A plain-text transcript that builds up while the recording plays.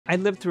I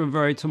lived through a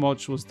very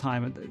tumultuous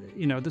time.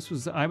 You know,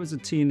 I was a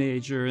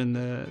teenager in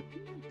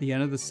the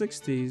end of the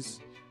 60s.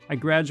 I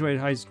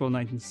graduated high school in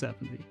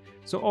 1970.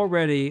 So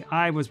already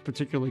I was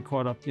particularly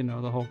caught up, you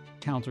know, the whole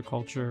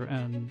counterculture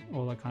and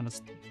all that kind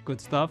of good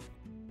stuff.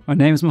 My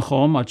name is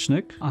Michoel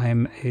Muchnik.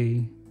 I'm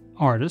a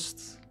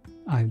artist.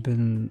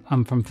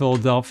 I'm from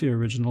Philadelphia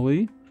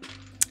originally,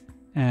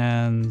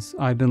 and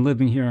I've been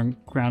living here in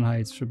Crown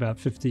Heights for about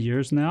 50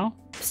 years now.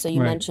 So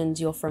you mentioned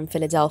you're from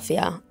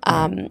Philadelphia.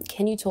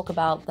 Can you talk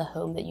about the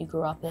home that you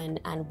grew up in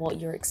and what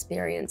your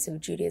experience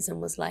of Judaism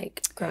was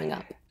like growing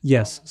up?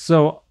 Yes.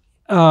 So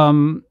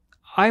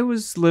I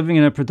was living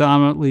in a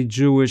predominantly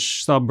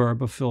Jewish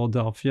suburb of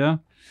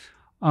Philadelphia.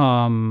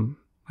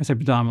 I say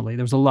predominantly.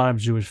 There was a lot of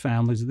Jewish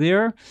families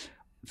there.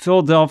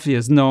 Philadelphia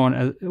is known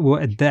as,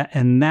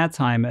 in that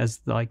time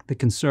as like the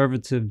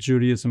conservative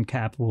Judaism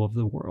capital of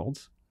the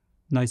world.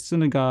 Nice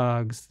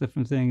synagogues,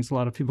 different things, a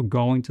lot of people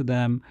going to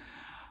them.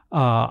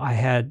 I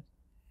had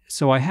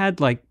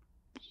like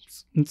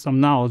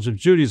some knowledge of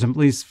Judaism, at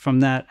least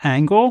from that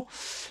angle.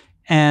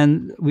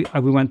 And we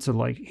went to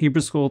like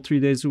Hebrew school 3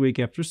 days a week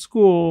after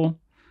school,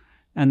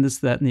 and this,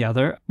 that, and the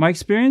other. My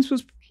experience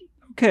was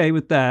okay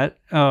with that,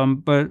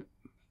 but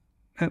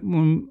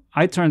when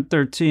I turned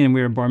 13 and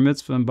we were bar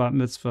mitzvah and bat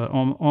mitzvah,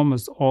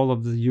 almost all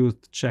of the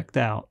youth checked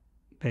out,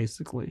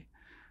 basically.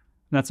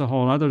 And that's a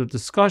whole other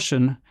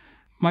discussion.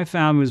 My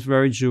family was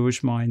very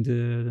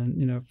Jewish-minded and,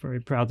 you know,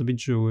 very proud to be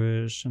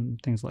Jewish and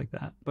things like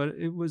that. But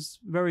it was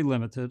very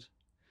limited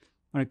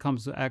when it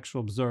comes to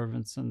actual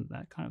observance and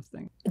that kind of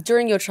thing.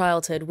 During your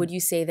childhood, would you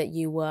say that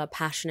you were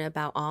passionate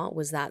about art?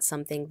 Was that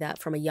something that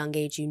from a young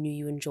age you knew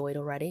you enjoyed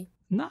already?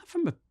 Not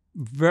from a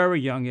very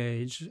young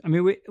age. I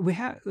mean,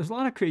 there's a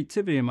lot of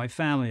creativity in my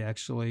family,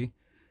 actually.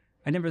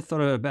 I never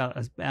thought about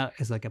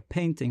as like a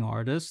painting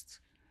artist.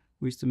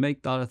 We used to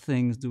make a lot of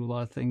things, do a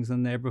lot of things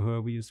in the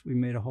neighborhood. We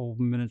made a whole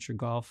miniature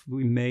golf.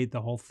 We made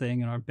the whole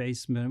thing in our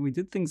basement. We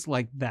did things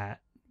like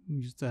that. We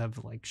used to have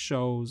like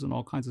shows and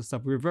all kinds of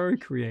stuff. We were very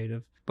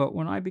creative. But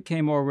when I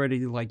became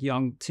already like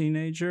young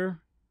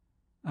teenager,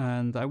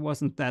 and I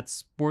wasn't that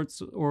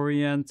sports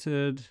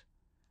oriented,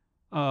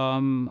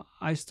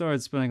 I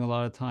started spending a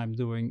lot of time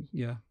doing,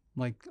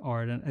 like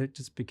art, and it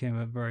just became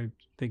a very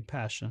big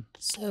passion.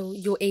 So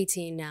you're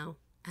 18 now,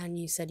 and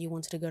you said you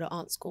wanted to go to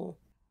art school.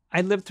 I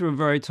lived through a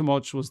very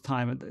tumultuous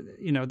time.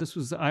 You know,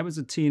 I was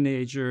a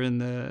teenager in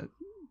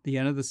the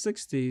end of the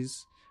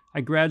 60s.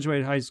 I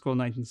graduated high school in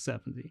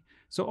 1970.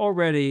 So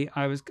already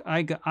I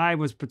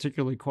was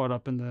particularly caught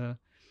up in the,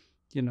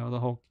 you know,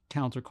 the whole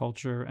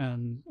counterculture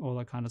and all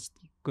that kind of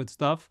good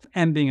stuff.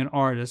 And being an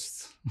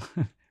artist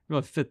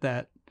really fit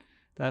that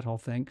whole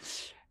thing.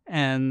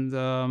 And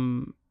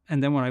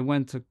then when I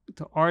went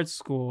to art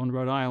school in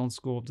Rhode Island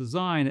School of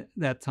Design, at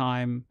that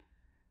time,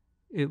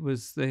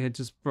 they had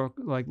just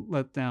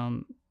let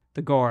down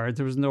the guard.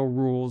 There was no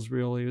rules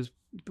really.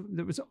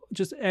 There was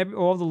just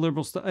all the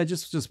liberal stuff. I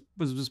just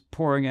was just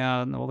pouring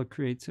out, and all the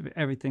creativity,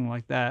 everything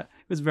like that.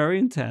 It was very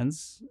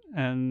intense,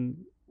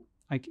 and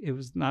it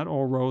was not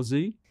all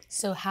rosy.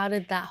 So how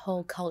did that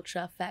whole culture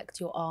affect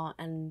your art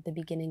and the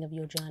beginning of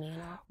your journey in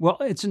art? Well,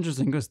 it's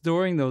interesting because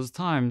during those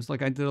times,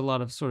 like I did a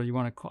lot of sort of, you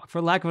want to call, for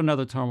lack of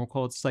another term, we'll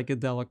call it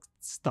psychedelic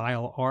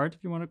style art,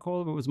 if you want to call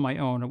it. But it was my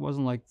own. It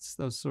wasn't like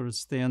those sort of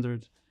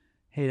standard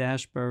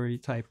Haight-Ashbury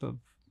type of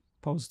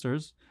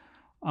posters.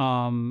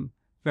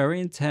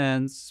 Very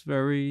intense,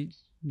 very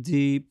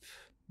deep.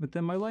 But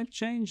then my life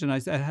changed, and I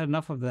had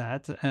enough of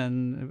that.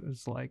 And it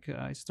was like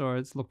I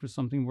started to look for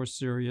something more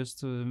serious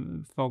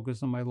to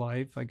focus on my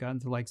life. I got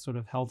into like sort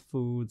of health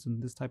foods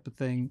and this type of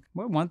thing.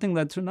 Well, one thing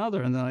led to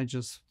another, and then I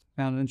just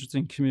found an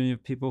interesting community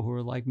of people who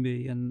were like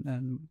me,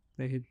 and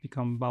they had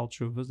become Baal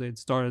Teshuvas. They had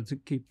started to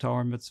keep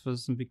Torah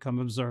mitzvahs and become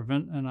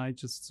observant, and I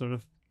just sort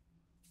of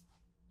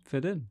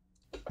fit in.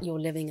 You're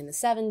living in the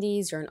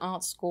 70s, you're in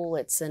art school,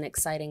 it's an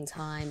exciting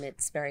time,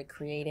 it's very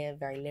creative,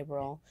 very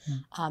liberal.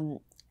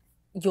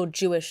 Your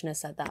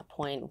Jewishness at that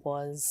point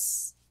what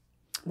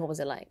was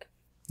it like?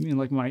 You mean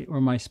like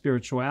my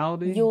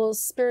spirituality? Your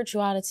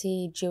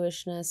spirituality,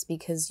 Jewishness,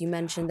 because you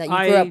mentioned that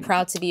you grew up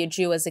proud to be a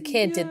Jew as a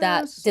kid.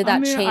 Yes, did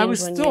that change? I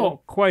was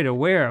still quite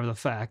aware of the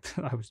fact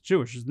that I was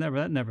Jewish.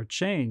 That never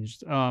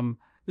changed.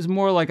 It was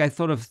more like I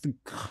thought of the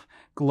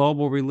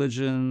global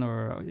religion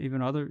or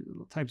even other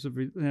types of,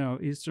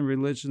 Eastern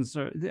religions.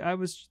 I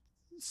was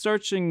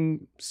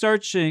searching.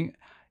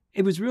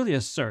 It was really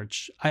a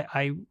search.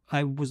 I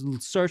was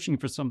searching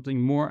for something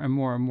more and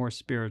more and more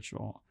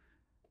spiritual,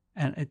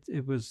 and it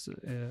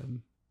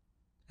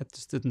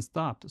just didn't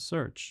stop the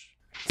search.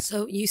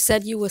 So you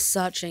said you were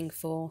searching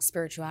for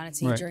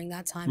spirituality during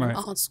that time in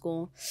art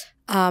school.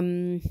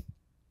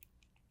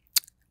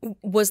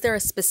 Was there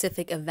a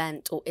specific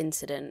event or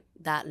incident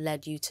that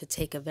led you to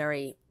take a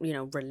very,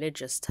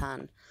 religious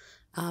turn,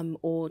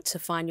 or to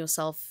find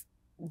yourself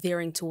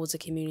veering towards a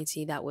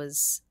community that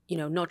was,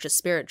 not just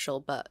spiritual,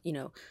 but,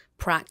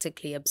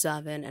 practically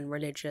observant and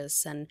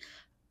religious and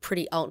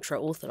pretty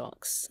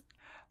ultra-Orthodox?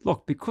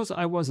 Look, because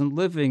I wasn't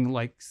living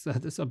like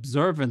this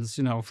observance,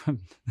 from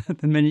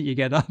the minute you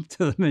get up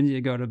to the minute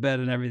you go to bed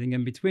and everything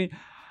in between,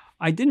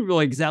 I didn't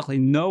really exactly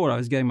know what I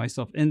was getting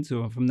myself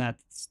into from that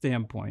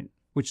standpoint,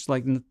 which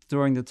like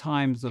during the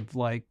times of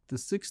like the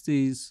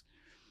 60s,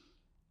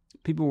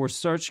 people were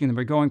searching and they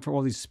were going for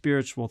all these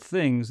spiritual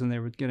things and they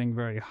were getting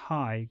very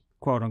high,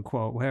 quote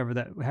unquote,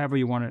 however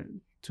you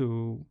want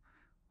to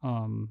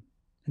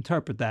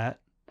interpret that,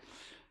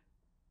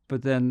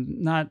 but then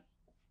not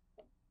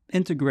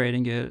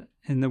integrating it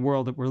in the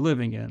world that we're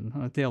living in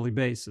on a daily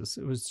basis.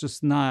 It was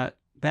just not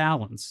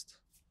balanced.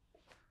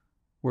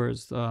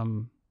 Whereas I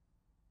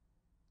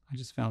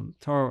just found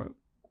Torah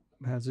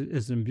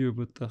is imbued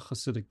with the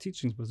Hassidic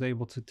teachings, was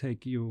able to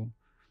take you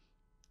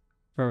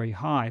very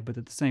high, but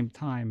at the same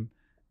time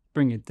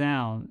bring it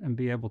down and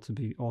be able to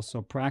be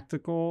also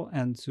practical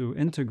and to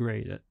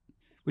integrate it,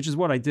 which is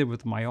what I did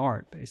with my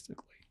art,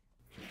 basically.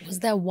 Was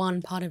there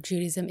one part of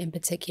Judaism in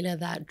particular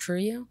that drew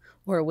you,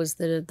 or was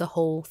the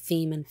whole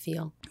theme and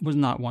feel? It was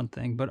not one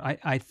thing, but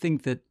I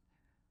think that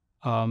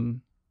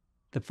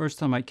the first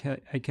time I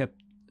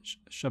kept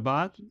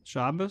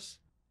Shabbos,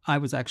 I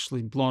was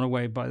actually blown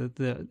away by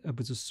it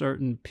was a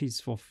certain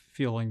peaceful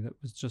feeling that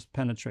was just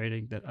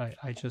penetrating that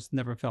I just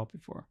never felt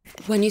before.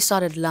 When you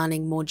started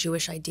learning more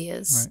Jewish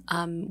ideas,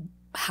 right.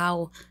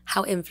 How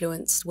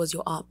influenced was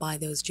your art by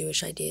those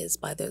Jewish ideas,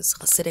 by those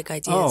Hassidic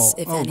ideas,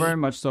 if any? Very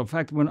much so. In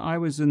fact, when I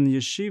was in the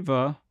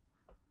yeshiva,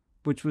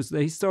 which was,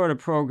 they started a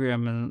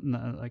program in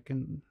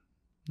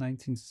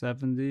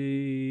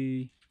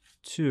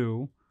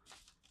 1972,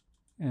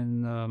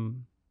 and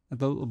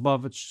the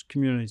Lubavitch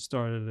community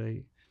started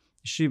a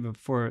yeshiva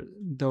for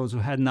those who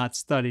had not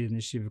studied in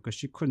yeshiva,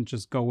 because you couldn't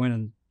just go in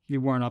and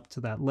you weren't up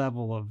to that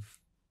level of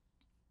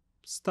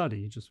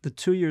study. Just the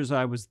 2 years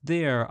I was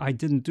there, I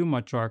didn't do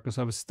much art because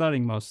I was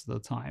studying most of the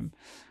time.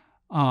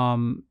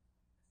 After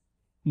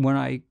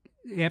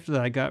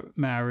that I got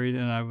married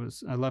and I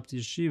left the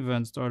yeshiva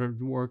and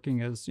started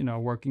working as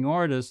working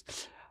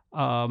artist.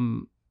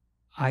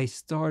 I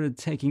started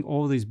taking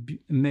all these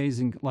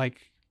amazing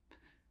like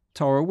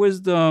Torah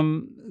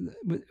wisdom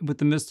with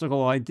the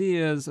mystical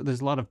ideas. There's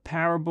a lot of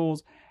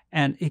parables.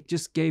 And it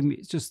just gave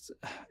me just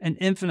an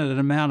infinite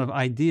amount of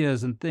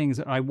ideas and things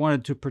that I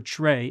wanted to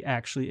portray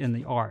actually in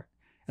the art.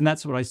 And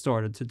that's what I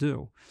started to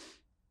do.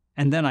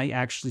 And then I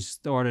actually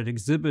started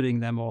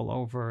exhibiting them all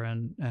over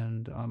and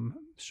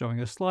showing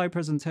a slide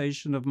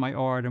presentation of my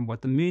art and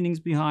what the meanings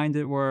behind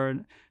it were.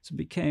 And so it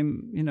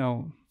became,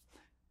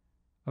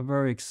 a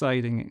very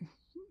exciting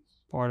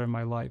part of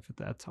my life at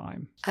that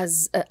time.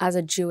 As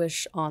a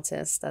Jewish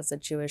artist, as a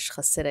Jewish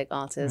Hasidic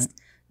artist,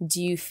 right.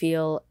 Do you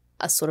feel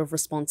a sort of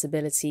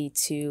responsibility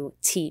to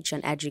teach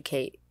and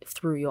educate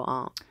through your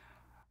art?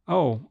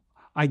 Oh,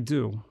 I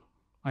do.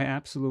 I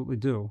absolutely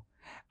do.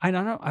 I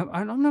don't know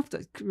if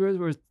that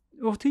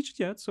teach,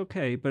 yeah, it's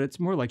okay, but it's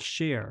more like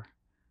share.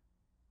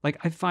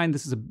 Like I find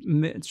this is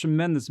a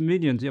tremendous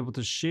medium to be able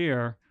to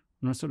share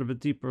on a sort of a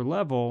deeper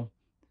level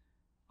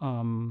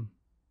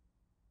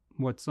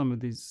what some of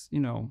these,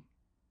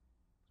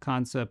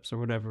 concepts or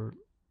whatever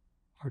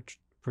are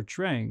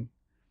portraying.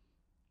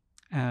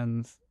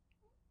 And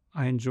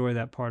I enjoy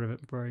that part of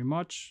it very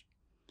much.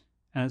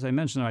 And as I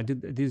mentioned, I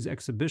did these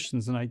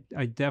exhibitions and I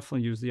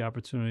definitely used the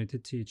opportunity to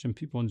teach, and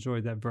people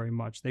enjoyed that very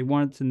much. They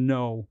wanted to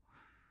know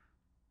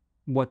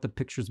what the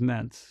pictures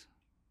meant.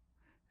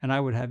 And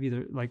I would have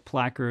either like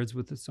placards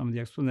with some of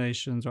the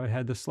explanations, or I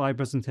had the slide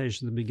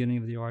presentation at the beginning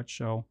of the art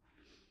show.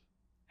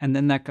 And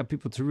then that got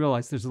people to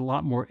realize there's a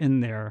lot more in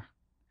there.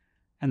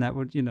 And that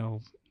would,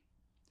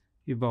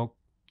 evoke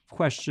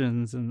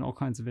questions and all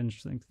kinds of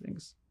interesting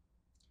things.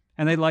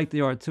 And they liked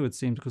the art too, it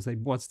seemed, because they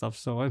bought stuff.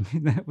 So, I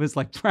mean, that was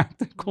like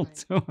practical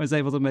too. I was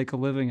able to make a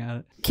living at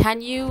it.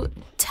 Can you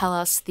tell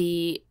us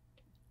the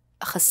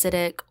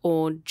Hasidic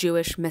or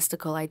Jewish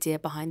mystical idea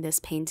behind this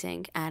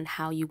painting and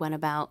how you went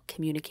about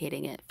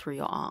communicating it through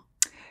your art?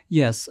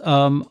 Yes.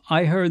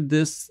 I heard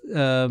this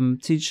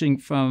teaching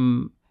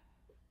from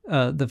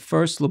the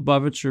first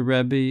Lubavitcher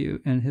Rebbe,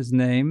 and his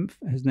name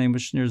was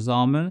Shneur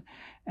Zalman.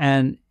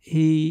 And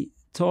he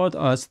taught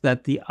us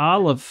that the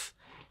Aleph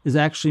is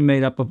actually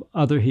made up of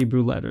other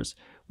Hebrew letters.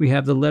 We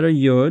have the letter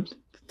Yud at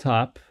the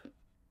top,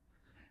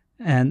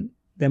 and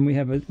then we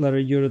have a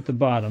letter Yud at the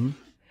bottom.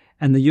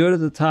 And the Yud at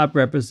the top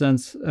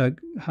represents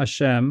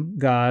Hashem,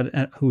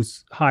 God,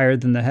 who's higher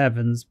than the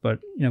heavens, but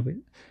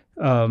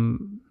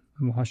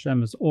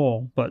Hashem is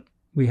all. But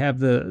we have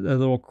the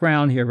little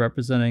crown here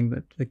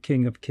representing the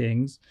King of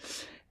Kings.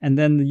 And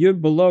then the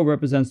Yud below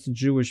represents the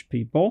Jewish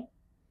people.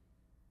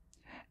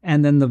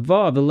 And then the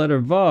Vav, the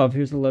letter Vav,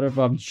 here's the letter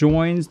Vav,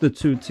 joins the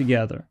two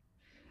together.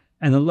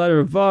 And the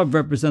letter Vav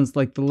represents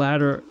like the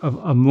ladder of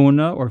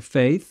Amunah, or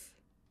faith,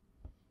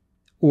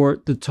 or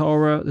the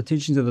Torah, the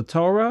teachings of the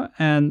Torah,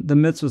 and the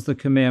mitzvahs, the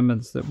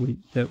commandments that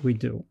we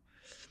do.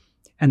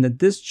 And that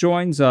this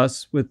joins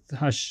us with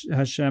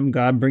Hashem,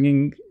 God,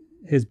 bringing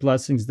his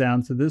blessings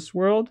down to this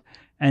world,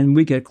 and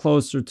we get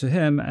closer to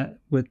him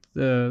with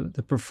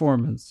the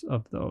performance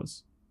of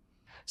those.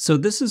 So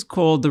this is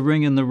called The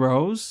Ring and the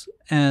Rose,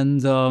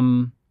 and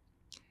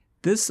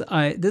this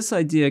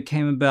idea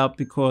came about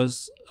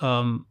because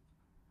in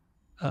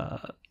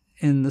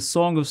the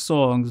Song of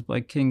Songs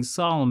by King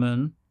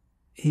Solomon,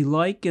 he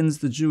likens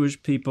the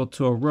Jewish people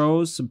to a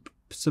rose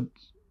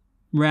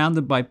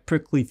surrounded by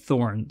prickly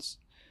thorns.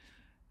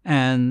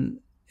 And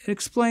it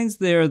explains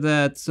there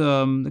that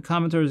the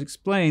commentators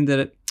explain that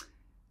it,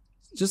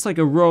 just like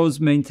a rose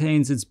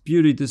maintains its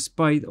beauty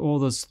despite all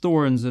those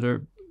thorns that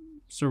are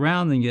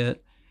surrounding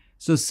it,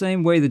 it's the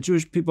same way the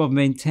Jewish people have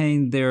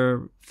maintained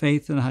their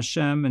faith in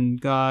Hashem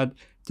and God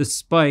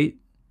despite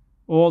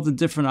all the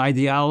different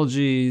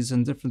ideologies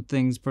and different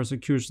things,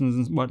 persecutions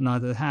and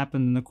whatnot that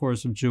happened in the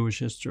course of Jewish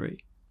history.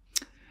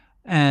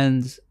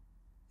 And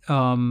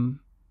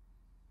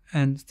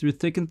through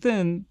thick and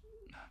thin,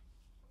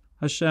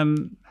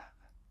 Hashem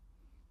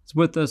is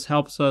with us,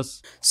 helps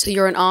us. So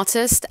you're an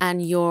artist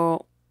and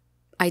you're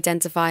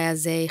identify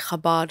as a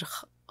Chabad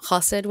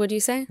Chassid, would you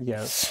say?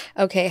 Yes.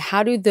 Okay,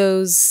 how do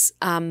those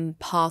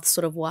paths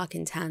sort of work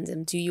in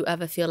tandem? Do you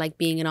ever feel like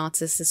being an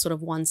artist is sort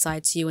of one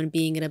side to you and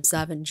being an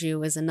observant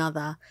Jew is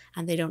another,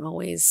 and they don't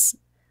always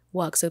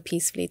work so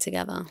peacefully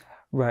together?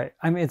 Right.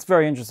 I mean, it's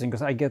very interesting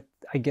because I get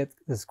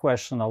this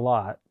question a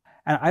lot,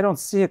 and I don't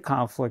see a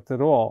conflict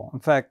at all. In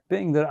fact,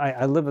 being that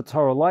I live a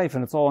Torah life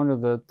and it's all under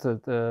the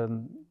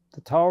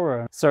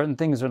Torah, certain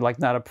things are like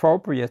not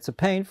appropriate to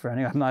paint for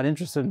anyone. I'm not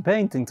interested in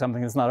painting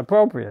something that's not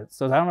appropriate.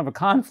 So I don't have a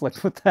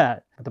conflict with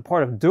that. But the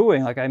part of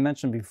doing, like I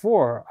mentioned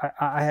before,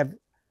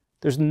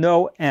 there's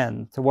no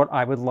end to what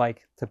I would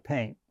like to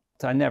paint.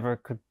 So I never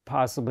could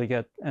possibly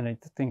get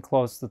anything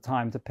close to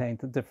time to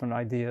paint the different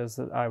ideas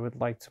that I would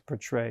like to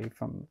portray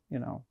from,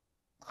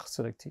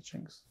 Hassidic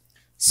teachings.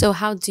 So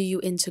how do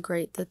you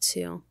integrate the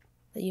two?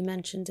 That you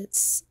mentioned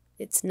it's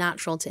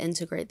natural to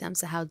integrate them.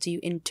 So how do you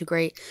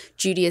integrate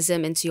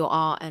Judaism into your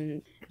art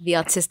and the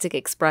artistic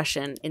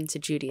expression into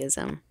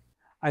Judaism?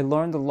 I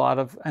learned a lot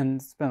of and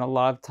spent a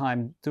lot of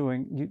time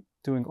doing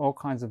all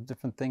kinds of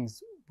different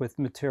things with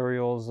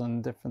materials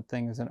and different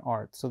things in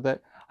art. So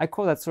that I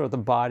call that sort of the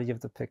body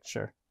of the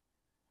picture.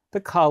 The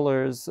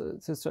colors,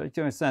 to sort of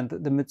understand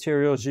the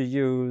materials you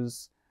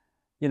use,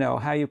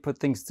 how you put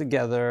things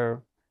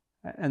together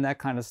and that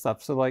kind of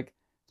stuff. So like,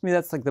 to me,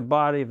 that's like the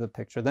body of the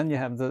picture. Then you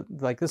have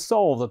the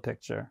soul of the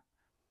picture.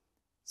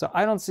 So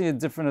I don't see it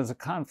different as a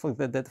conflict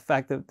that the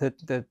fact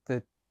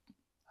that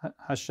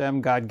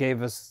Hashem, God,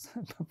 gave us,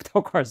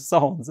 took our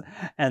souls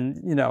and,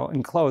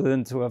 enclosed it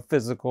into a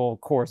physical,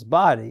 coarse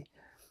body.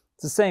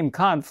 It's the same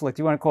conflict.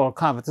 You want to call it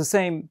conflict.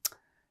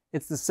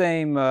 It's the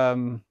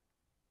same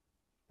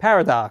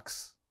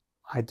paradox.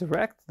 I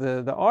direct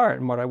the art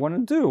and what I want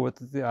to do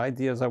with the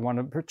ideas I want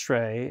to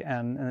portray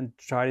and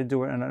try to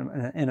do it in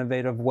an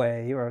innovative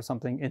way or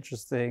something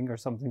interesting or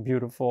something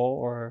beautiful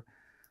or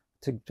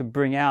to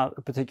bring out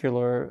a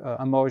particular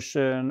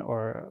emotion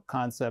or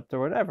concept or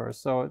whatever.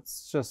 So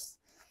it's just,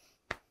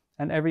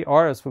 and every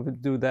artist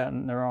would do that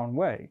in their own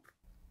way.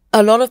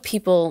 A lot of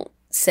people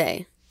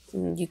say,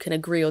 you can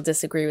agree or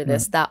disagree with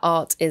this, that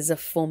art is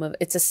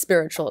it's a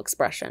spiritual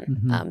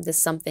expression. Mm-hmm. There's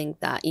something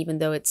that, even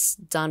though it's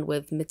done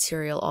with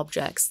material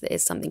objects, there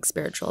is something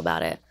spiritual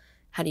about it.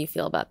 How do you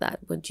feel about that?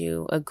 Would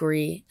you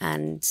agree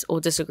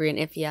or disagree? And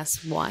if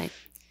yes, why?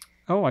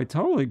 Oh, I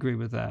totally agree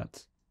with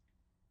that.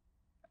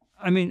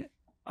 I mean,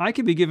 I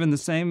could be given the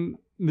same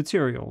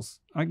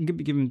materials. I can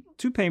be given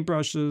 2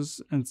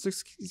 paintbrushes and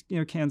 6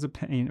 cans of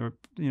paint or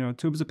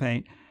tubes of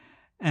paint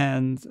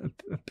and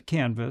a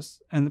canvas,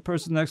 and the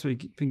person next to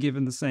me been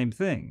given the same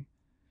thing.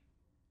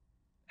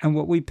 And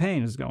what we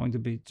paint is going to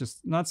be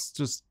not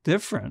just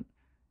different.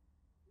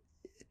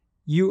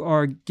 You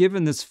are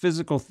given this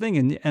physical thing,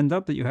 and you end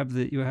up that you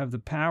have the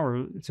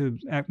power to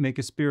make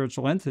a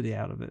spiritual entity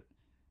out of it.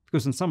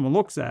 Because when someone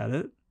looks at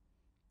it,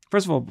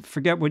 first of all,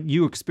 forget what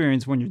you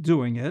experience when you're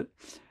doing it,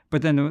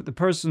 but then the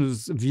person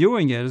who's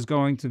viewing it is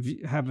going to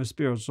have a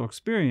spiritual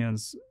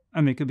experience. I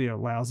mean, it could be a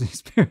lousy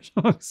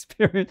spiritual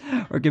experience,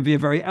 or it could be a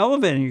very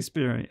elevating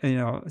experience,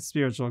 a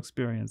spiritual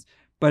experience.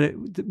 But it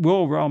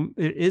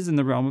is in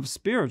the realm of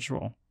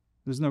spiritual.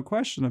 There's no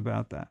question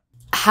about that.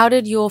 How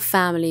did your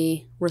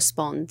family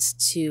respond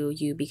to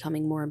you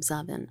becoming more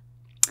observant?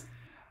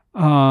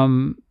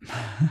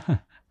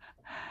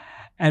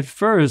 At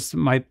first,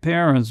 my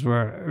parents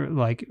were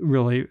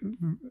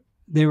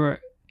they were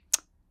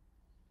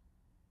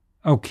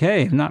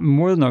okay, not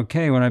more than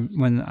okay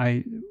when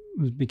I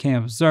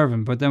became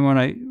observant, but then when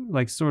I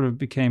sort of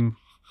became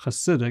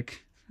Hassidic,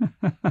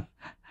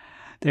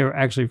 they were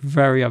actually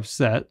very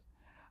upset.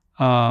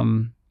 They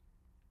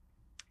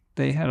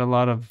had a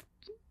lot of,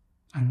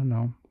 I don't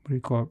know, what do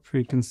you call it,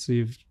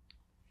 preconceived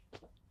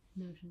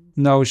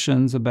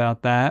notions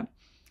about that.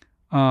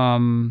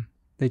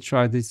 They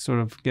tried to sort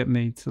of get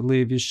me to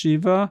leave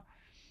yeshiva,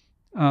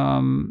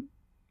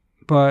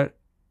 but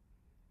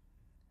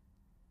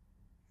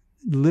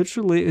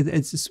literally,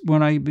 it's just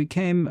when I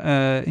became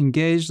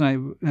engaged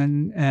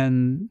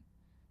and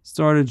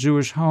started a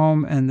Jewish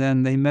home, and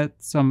then they met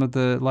some of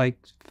the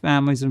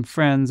families and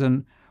friends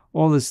and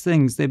all these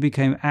things. They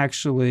became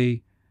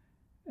actually,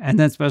 and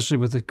then especially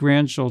with the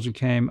grandchildren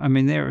came. I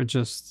mean, they were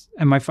just,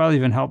 and my father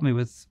even helped me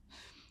with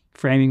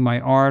framing my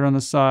art on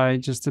the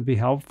side just to be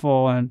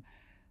helpful, and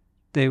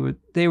they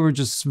were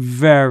just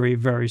very,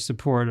 very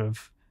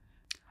supportive.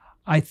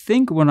 I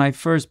think when I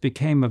first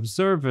became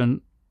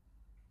observant,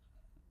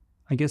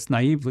 I guess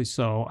naively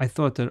so, I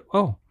thought that,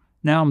 oh,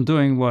 now I'm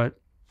doing what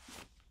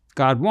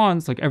God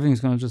wants, like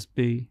everything's going to just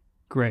be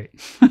great.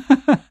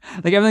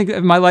 Like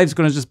everything, my life's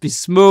going to just be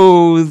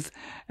smooth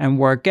and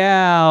work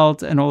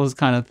out and all this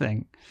kind of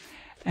thing.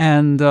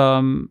 And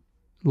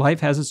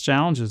life has its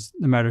challenges,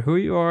 no matter who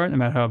you are, no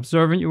matter how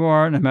observant you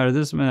are, no matter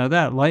this, no matter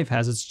that. Life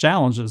has its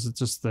challenges. It's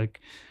just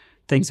like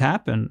things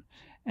happen,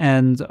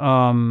 and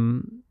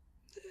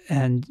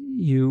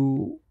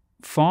you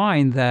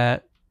find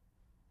that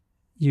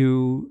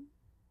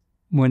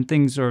when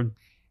things are,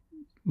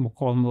 we'll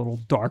call them a little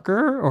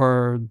darker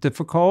or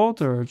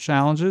difficult or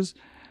challenges,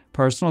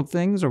 personal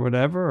things or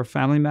whatever, or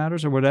family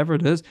matters or whatever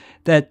it is,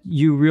 that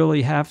you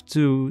really have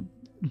to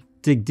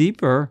dig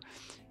deeper.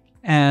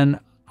 And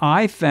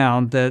I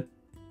found that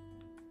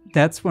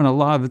that's when a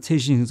lot of the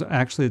teachings,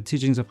 actually the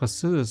teachings of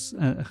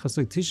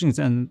Hassidic teachings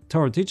and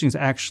Torah teachings,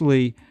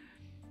 actually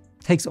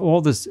takes all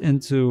this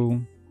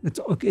into,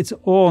 it's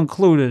all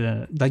included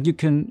in it. Like you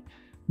can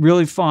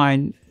really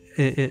find,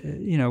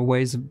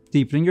 ways of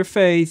deepening your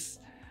faith,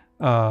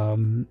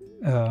 and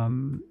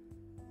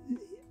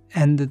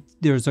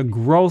there's a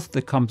growth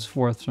that comes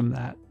forth from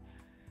that.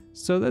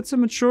 So that's a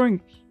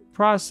maturing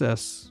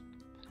process.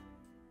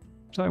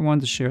 So I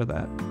wanted to share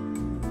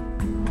that.